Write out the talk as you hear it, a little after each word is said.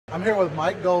I'm here with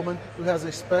Mike Goldman, who has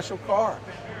a special car.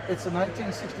 It's a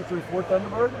 1963 Ford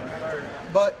Thunderbird,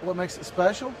 but what makes it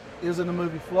special is in the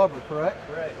movie Flubber, correct?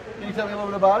 Correct. Can you tell me a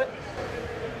little bit about it?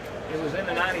 It was in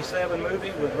the '97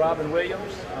 movie with Robin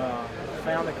Williams.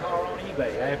 Found the car on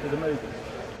eBay after the movie.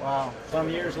 Wow. Some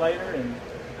years later, and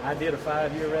I did a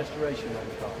 5-year restoration on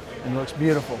the car. It looks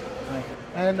beautiful. Thank you.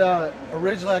 And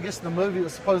originally, I guess in the movie, it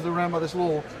was supposed to run by this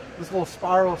little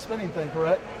spiral spinning thing,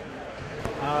 correct?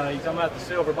 You talking about the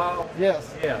silver ball?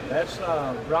 Yes. Yeah, that's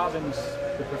Robin's,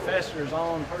 the professor's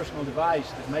own personal device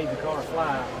that made the car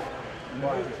fly.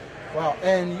 Wow. Wow.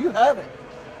 And you have it.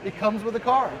 It comes with the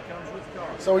car. It comes with the car.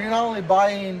 So you're not only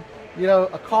buying,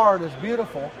 a car that's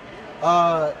beautiful,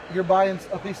 you're buying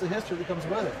a piece of history that comes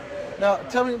with it. Now,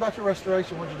 tell me about your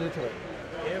restoration. What did you do to it?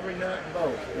 Every nut and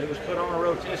bolt. It was put on a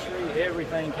rotisserie.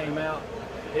 Everything came out.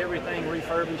 Everything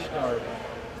refurbished or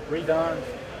redone.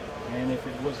 And if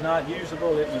it was not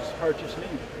usable, it was purchased new.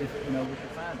 If we could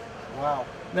find it. Wow.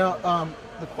 Now,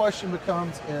 the question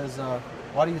becomes is,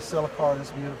 why do you sell a car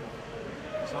that's beautiful?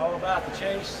 It's all about the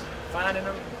chase, finding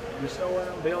them, restoring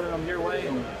them, building them your way,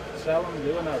 and sell them and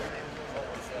do another.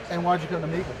 And why'd you come to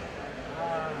Mecum?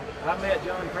 I met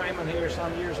John Craman here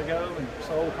some years ago and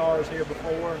sold cars here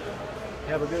before.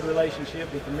 Have a good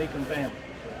relationship with the Mecum family.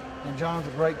 And John's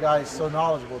a great guy. He's so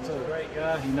knowledgeable, too. He's a great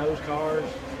guy. He knows cars.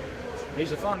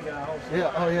 He's a fun guy also.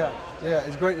 Yeah, oh yeah. Yeah,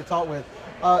 it's great to talk with.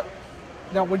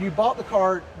 Now, when you bought the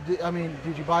car,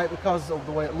 did you buy it because of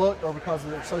the way it looked or because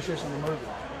of the association with the movie?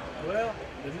 Well,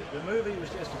 the movie was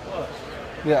just a plus.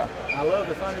 Yeah. I love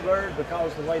the Thunderbird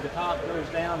because the way the top goes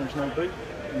down, there's no boot.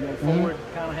 Ford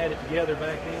kind of had it together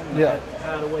back then. Yeah. That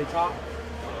hideaway top.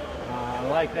 I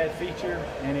like that feature,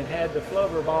 and it had the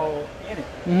Flubber ball in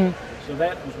it. So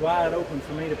that was wide open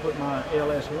for me to put my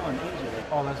LS1 easily.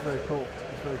 Oh, that's very cool.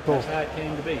 That's very cool. That's how it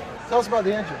came to be. Tell us about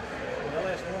the engine.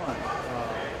 LS1,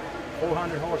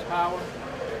 400 horsepower,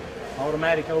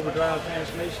 automatic overdrive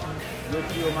transmission, good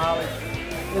fuel mileage.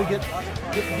 It'll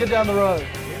get down the road.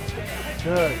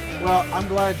 Good. Well, I'm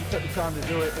glad you took the time to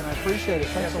do it, and I appreciate it.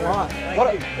 Thanks a lot.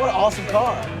 What an awesome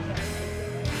car.